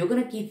and you're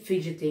going to keep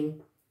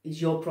fidgeting, it's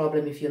your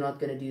problem if you're not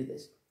going to do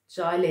this.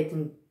 So I let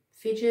him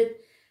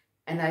fidget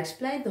and I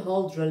explained the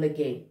whole drill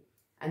again.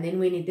 And then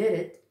when he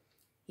did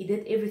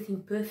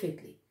everything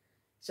perfectly.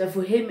 So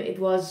for him, it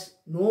was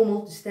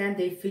normal to stand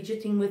there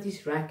fidgeting with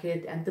his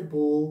racket and the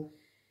ball,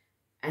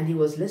 and he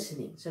was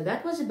listening. So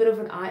that was a bit of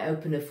an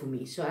eye-opener for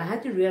me. So I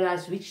had to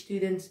realize which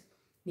students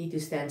need to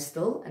stand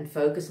still and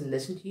focus and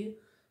listen to you,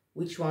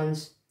 which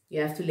ones you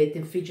have to let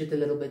them fidget a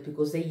little bit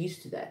because they're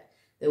used to that.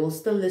 They will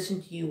still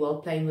listen to you while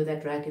playing with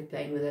that racket,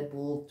 playing with that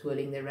ball,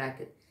 twirling their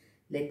racket.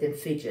 Let them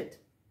fidget.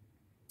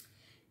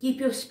 Keep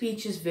your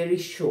speeches very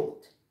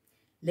short.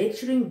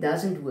 Lecturing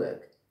doesn't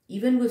work.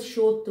 Even with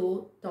short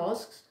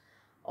tasks,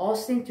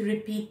 ask them to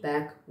repeat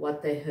back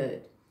what they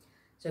heard.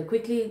 So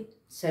quickly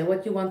say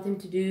what you want them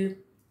to do.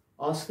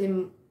 Ask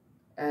them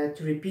to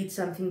repeat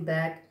something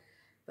back.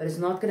 But it's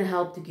not going to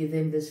help to give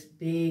them this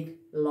big,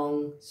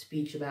 long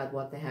speech about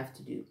what they have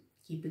to do.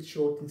 Keep it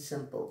short and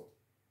simple.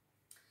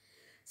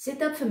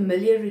 Set up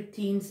familiar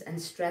routines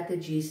and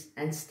strategies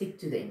and stick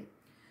to them.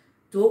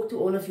 Talk to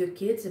all of your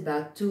kids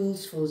about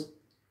tools for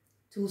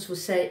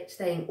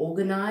staying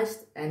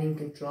organized and in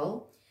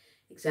control.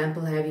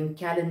 Example, having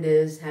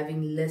calendars,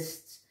 having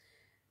lists,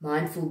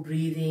 mindful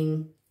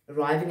breathing,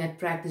 arriving at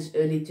practice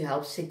early to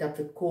help set up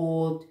the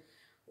court,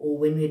 or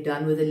when we're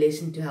done with the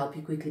lesson to help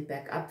you quickly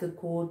pack up the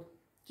court.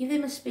 Give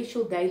them a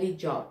special daily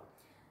job.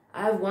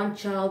 I have one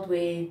child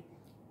where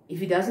if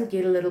he doesn't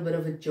get a little bit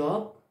of a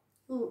job,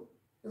 he'll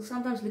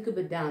sometimes look a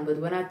bit down. But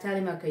when I tell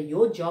him, okay,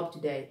 your job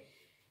today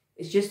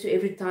is just to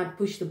every time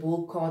push the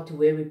ball cart to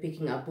where we're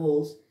picking up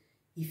balls,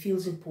 he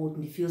feels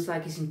important. He feels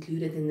like he's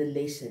included in the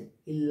lesson.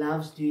 He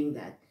loves doing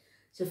that.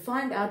 So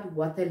find out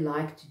what they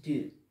like to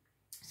do.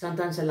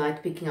 Sometimes I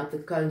like picking up the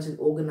cones and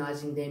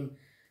organizing them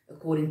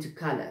according to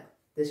color.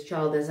 This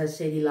child, as I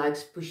said, he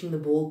likes pushing the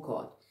ball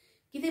cart.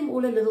 Give them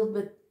all a little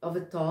bit of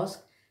a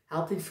task.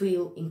 Help them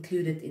feel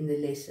included in the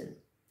lesson.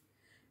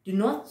 Do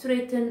not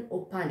threaten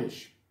or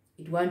punish.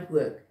 It won't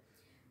work.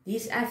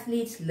 These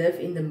athletes live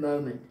in the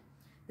moment.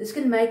 This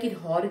can make it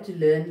harder to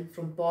learn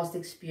from past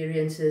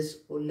experiences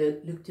or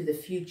look to the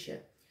future.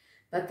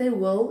 But they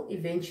will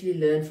eventually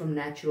learn from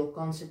natural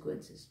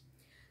consequences.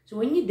 So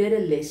when you did a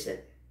lesson,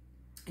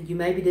 and you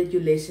maybe did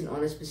your lesson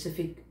on a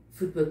specific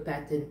footwork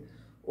pattern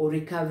or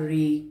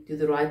recovery to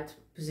the right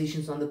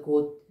positions on the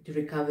court to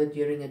recover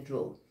during a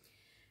drill,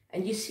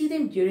 and you see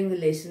them during the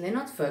lesson, they're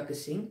not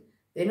focusing,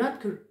 they're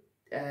not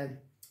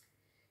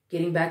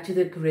getting back to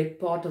the correct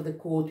part of the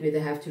court where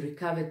they have to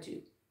recover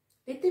to.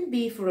 Let them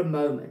be for a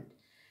moment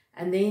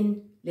and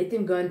then let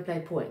them go and play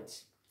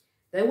points.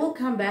 They will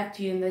come back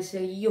to you and they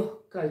say,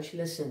 yo, coach,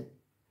 listen,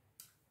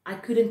 I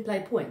couldn't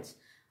play points.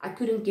 I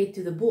couldn't get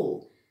to the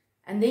ball.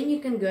 And then you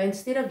can go,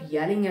 instead of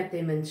yelling at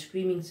them and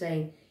screaming,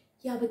 saying,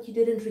 yeah, but you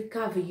didn't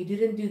recover, you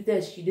didn't do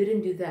this, you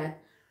didn't do that.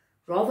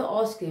 Rather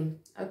ask them,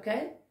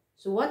 okay,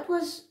 so what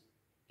was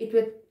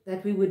it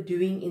that we were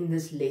doing in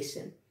this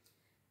lesson?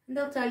 And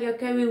they'll tell you,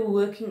 okay, we were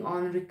working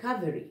on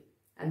recovery.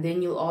 And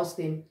then you'll ask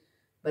them,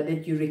 but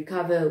did you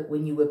recover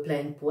when you were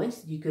playing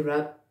points? Did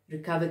you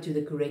recover to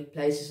the correct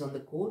places on the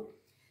court?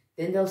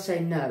 Then they'll say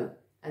no.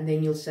 And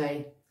then you'll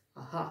say,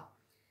 aha.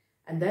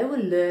 And they will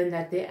learn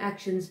that their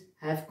actions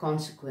have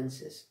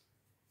consequences.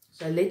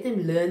 So let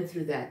them learn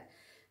through that.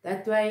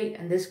 That way,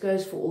 and this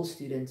goes for all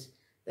students,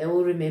 they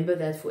will remember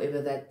that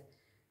forever, that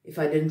if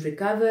I didn't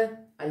recover,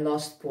 I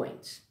lost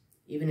points.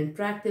 Even in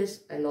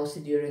practice, I lost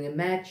it during a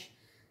match.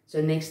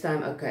 So next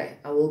time, okay,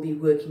 I will be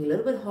working a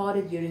little bit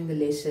harder during the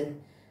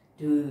lesson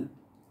to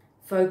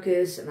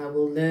focus, and I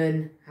will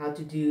learn how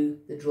to do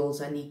the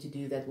drills I need to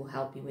do that will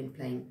help me when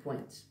playing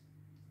points.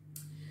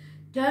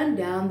 Tone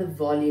down the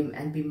volume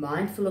and be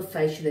mindful of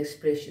facial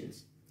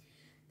expressions.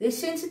 Their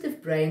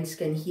sensitive brains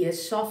can hear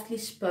softly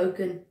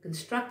spoken,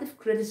 constructive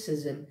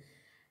criticism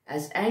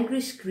as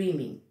angry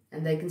screaming,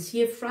 and they can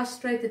see a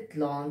frustrated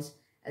glance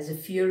as a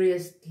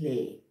furious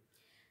glare.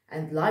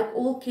 And like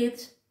all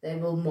kids, they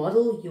will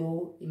model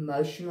your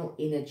emotional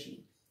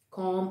energy,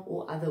 calm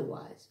or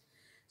otherwise.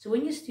 So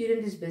when your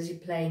student is busy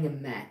playing a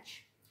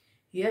match,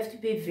 you have to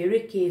be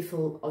very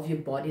careful of your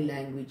body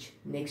language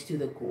next to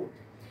the court.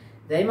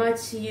 They might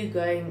see you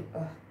going,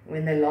 oh,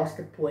 when they lost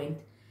a point,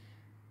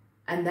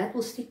 and that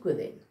will stick with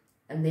them.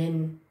 And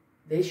then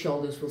their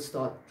shoulders will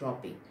start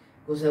dropping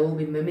because they will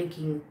be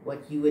mimicking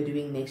what you were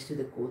doing next to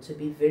the court. So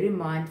be very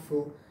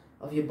mindful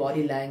of your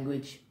body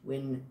language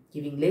when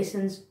giving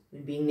lessons,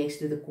 when being next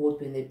to the court,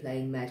 when they're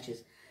playing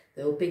matches.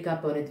 They will pick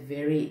up on it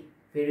very,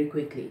 very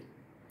quickly.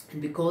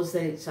 And because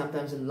they're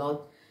sometimes a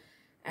lot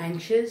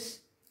anxious,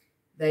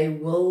 they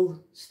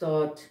will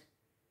start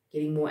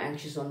getting more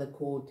anxious on the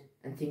court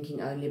and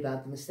thinking only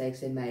about the mistakes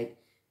they made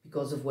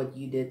because of what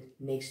you did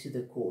next to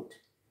the court.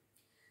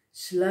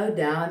 Slow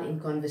down in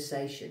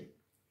conversation.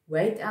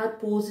 Wait out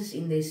pauses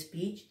in their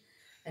speech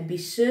and be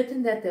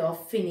certain that they are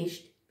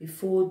finished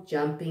before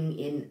jumping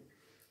in.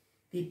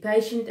 Be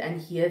patient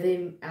and hear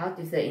them out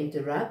if they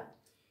interrupt.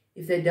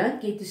 If they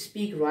don't get to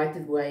speak right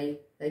away,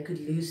 they could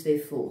lose their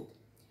thought.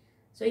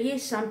 So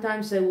yes,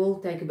 sometimes they will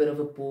take a bit of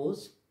a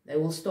pause. They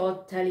will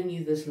start telling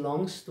you this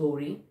long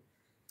story.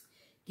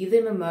 Give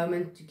them a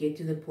moment to get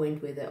to the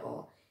point where they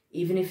are.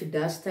 Even if it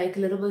does take a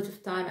little bit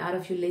of time out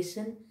of your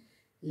lesson,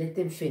 let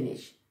them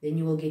finish. Then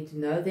you will get to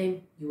know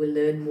them. You will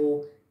learn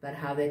more about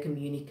how they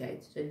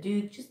communicate. So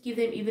just give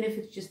them, even if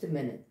it's just a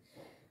minute,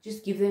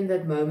 just give them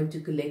that moment to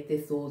collect their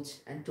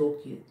thoughts and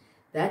talk to you.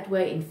 That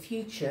way in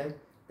future,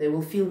 they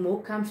will feel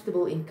more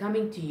comfortable in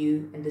coming to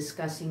you and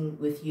discussing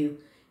with you.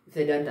 If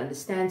they don't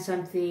understand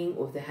something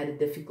or if they had a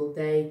difficult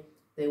day,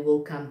 they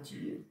will come to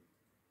you.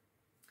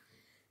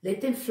 Let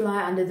them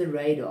fly under the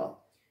radar.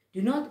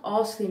 Do not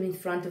ask them in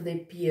front of their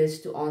peers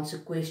to answer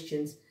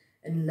questions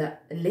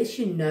unless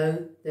you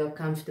know they are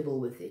comfortable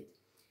with it.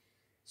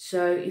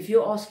 So if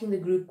you're asking the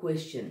group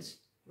questions,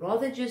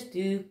 rather just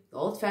do the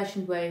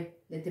old-fashioned way,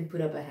 let them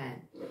put up a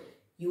hand.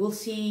 You will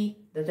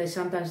see that they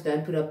sometimes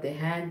don't put up their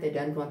hand, they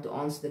don't want to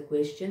answer the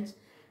questions.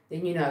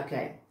 Then you know,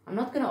 okay, I'm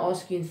not going to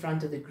ask you in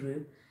front of the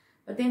group,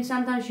 but then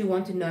sometimes you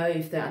want to know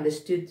if they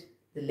understood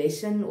the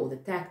lesson or the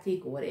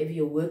tactic or whatever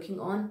you're working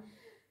on.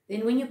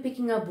 Then when you're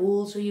picking up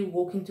balls or you're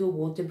walking to a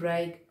water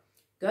break,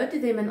 go to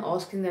them and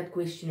ask them that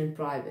question in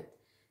private.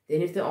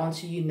 Then if they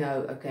answer you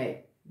no,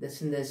 okay, this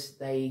and this,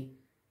 they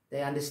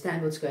they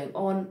understand what's going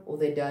on, or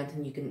they don't,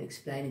 and you can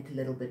explain it a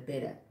little bit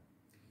better.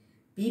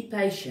 Be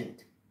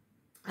patient.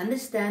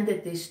 Understand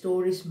that their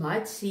stories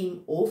might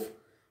seem off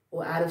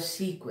or out of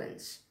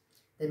sequence.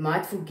 They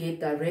might forget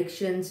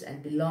directions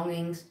and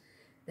belongings.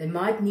 They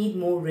might need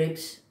more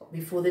reps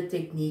before the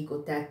technique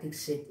or tactics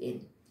set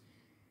in.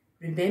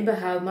 Remember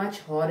how much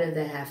harder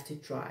they have to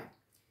try.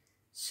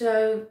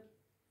 So,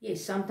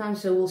 yes,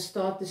 sometimes they will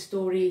start the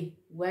story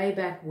way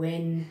back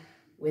when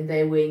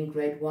they were in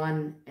grade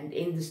 1 and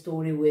end the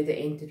story where they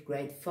entered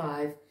grade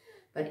 5.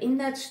 But in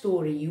that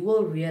story, you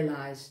will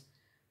realize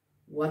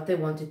what they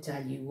want to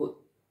tell you.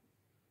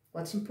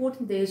 What's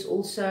important there is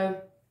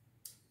also,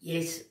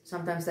 yes,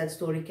 sometimes that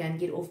story can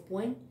get off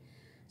point.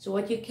 So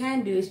what you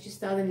can do is just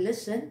tell them,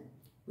 listen,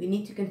 we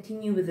need to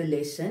continue with the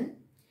lesson.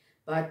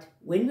 But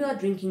when we are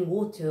drinking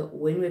water or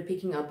when we're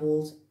picking up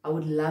balls, I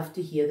would love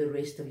to hear the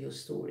rest of your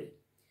story.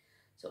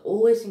 So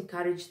always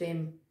encourage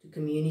them to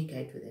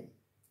communicate with them.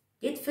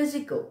 Get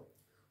physical.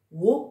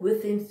 Walk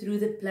with them through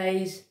the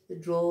plays, the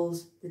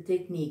drills, the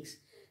techniques.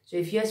 So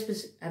if you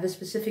have a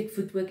specific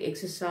footwork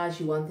exercise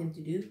you want them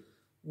to do,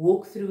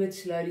 walk through it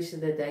slowly so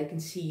that they can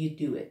see you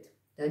do it.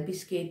 Don't be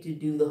scared to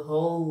do the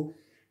whole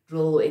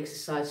drill or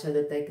exercise so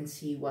that they can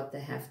see what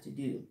they have to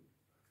do.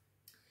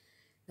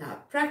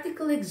 Now,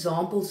 practical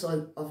examples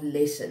of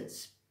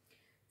lessons.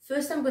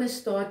 First, I'm going to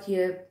start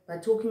here by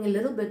talking a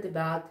little bit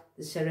about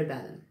the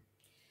cerebellum.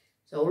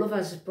 So all of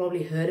us have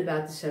probably heard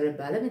about the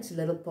cerebellum. It's a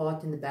little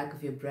part in the back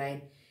of your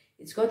brain.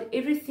 It's got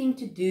everything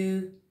to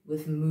do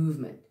with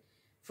movement,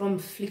 from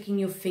flicking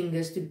your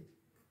fingers to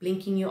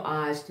blinking your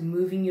eyes to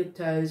moving your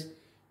toes.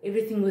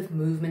 Everything with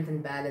movement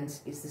and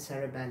balance is the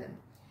cerebellum.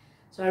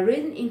 So I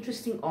read an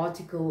interesting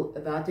article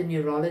about a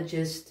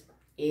neurologist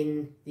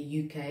in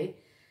the UK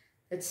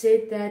that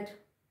said that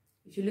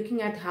if you're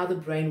looking at how the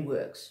brain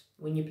works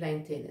when you're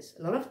playing tennis,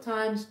 a lot of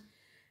times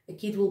a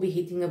kid will be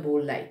hitting a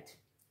ball late.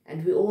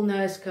 And we all know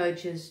as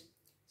coaches,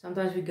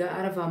 sometimes we go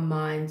out of our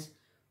minds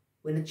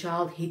when a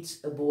child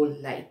hits a ball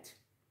late.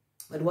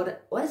 But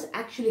what is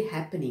actually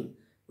happening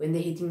when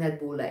they're hitting that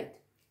ball late?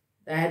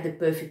 They had the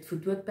perfect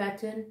footwork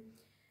pattern,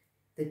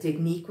 the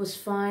technique was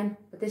fine,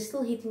 but they're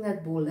still hitting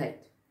that ball late.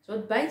 So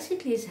what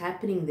basically is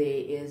happening there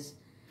is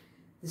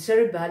the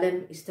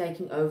cerebellum is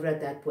taking over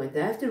at that point.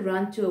 They have to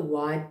run to a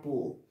wide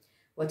ball.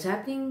 What's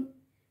happening?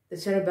 The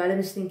cerebellum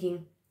is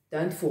thinking,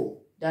 don't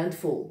fall, don't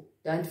fall,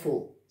 don't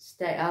fall.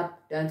 Stay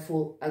up, don't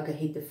fall, okay,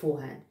 hit the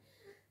forehand.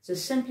 So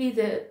simply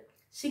the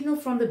signal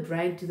from the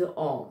brain to the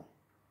arm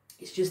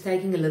is just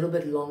taking a little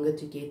bit longer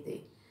to get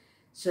there.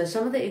 So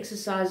some of the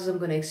exercises I'm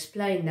going to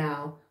explain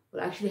now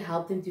will actually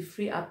help them to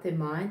free up their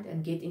mind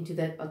and get into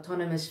that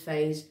autonomous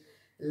phase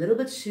a little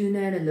bit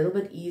sooner and a little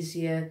bit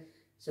easier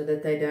so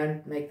that they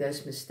don't make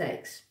those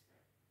mistakes.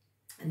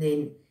 And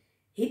then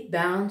hit,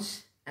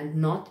 bounce, and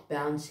not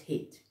bounce,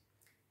 hit.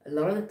 A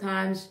lot of the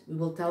times we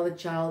will tell the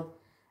child,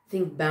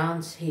 think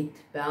bounce, hit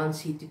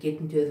to get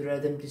into the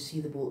rhythm to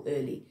see the ball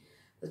early.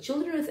 The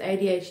children with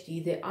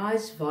ADHD, their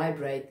eyes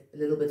vibrate a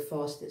little bit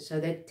faster, so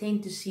they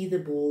tend to see the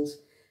balls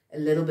a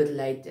little bit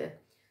later.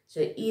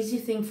 So easy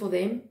thing for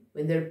them,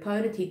 when their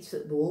opponent hits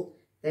the ball,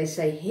 they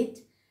say hit,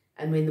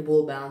 and when the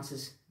ball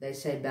bounces, they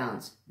say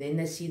bounce. Then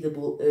they see the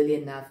ball early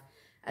enough,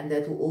 and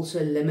that will also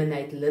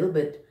eliminate a little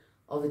bit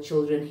of the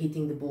children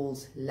hitting the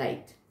balls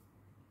late.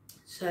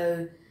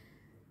 So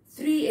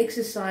 3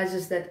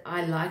 exercises that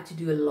I like to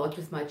do a lot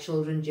with my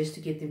children just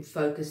to get them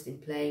focused in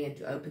playing and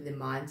to open their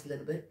minds a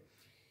little bit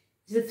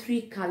is the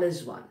 3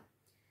 colors one.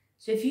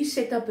 So if you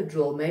set up a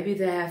drill, maybe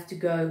they have to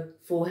go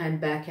forehand,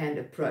 backhand,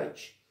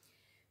 approach.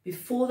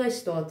 Before they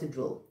start the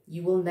drill,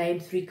 you will name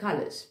 3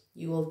 colors.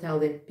 You will tell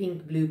them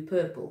pink, blue,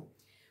 purple.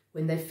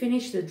 When they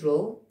finish the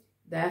drill,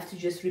 they have to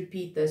just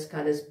repeat those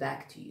colors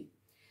back to you.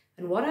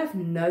 And what I've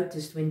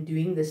noticed when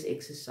doing this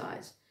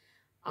exercise,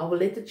 I will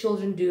let the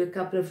children do a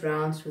couple of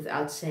rounds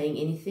without saying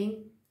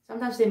anything.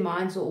 Sometimes their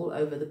minds are all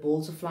over. The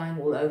balls are flying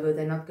all over.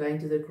 They're not going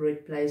to the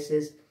correct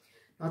places,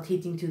 not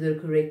hitting to the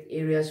correct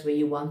areas where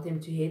you want them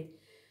to hit.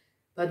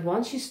 But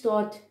once you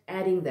start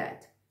adding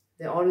that,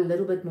 they are a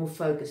little bit more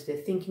focused. They're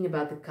thinking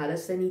about the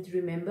colors they need to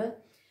remember,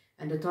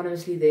 and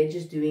autonomously they're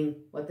just doing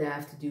what they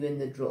have to do in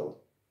the drill.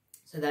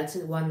 So that's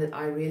the one that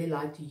I really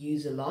like to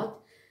use a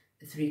lot,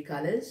 the 3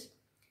 colors.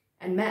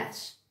 And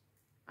maths.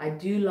 I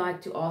do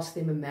like to ask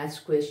them a maths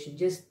question,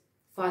 just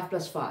 5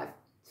 plus 5,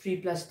 3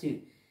 plus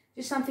 2.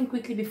 Just something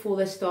quickly before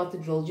they start the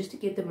drill, just to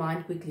get the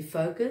mind quickly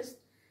focused.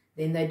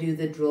 Then they do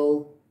the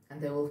drill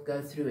and they will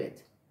go through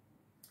it.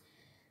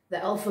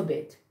 The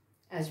alphabet.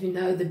 As we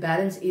know, the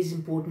balance is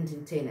important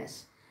in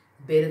tennis.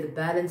 The better the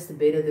balance, the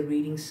better the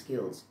reading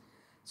skills.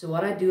 So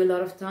what I do a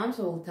lot of times,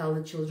 I will tell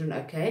the children,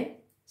 okay,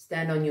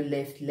 stand on your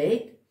left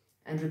leg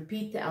and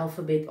repeat the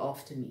alphabet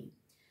after me.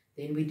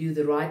 Then we do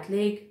the right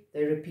leg,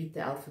 they repeat the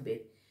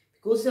alphabet.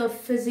 Because they are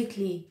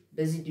physically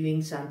busy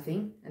doing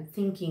something and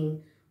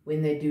thinking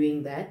when they're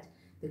doing that,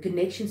 the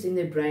connections in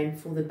their brain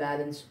for the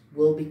balance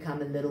will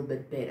become a little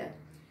bit better.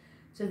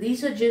 So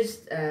these are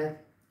just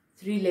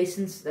 3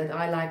 lessons that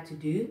I like to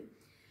do,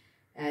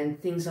 and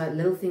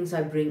little things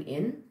I bring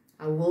in.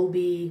 I will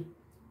be,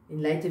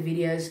 in later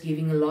videos,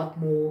 giving a lot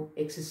more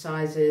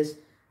exercises,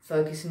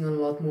 focusing on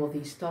a lot more of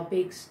these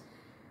topics,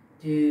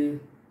 to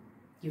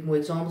give more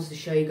examples to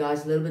show you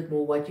guys a little bit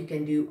more what you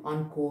can do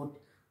on court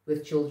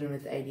with children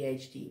with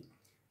ADHD.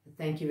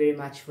 Thank you very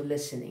much for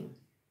listening.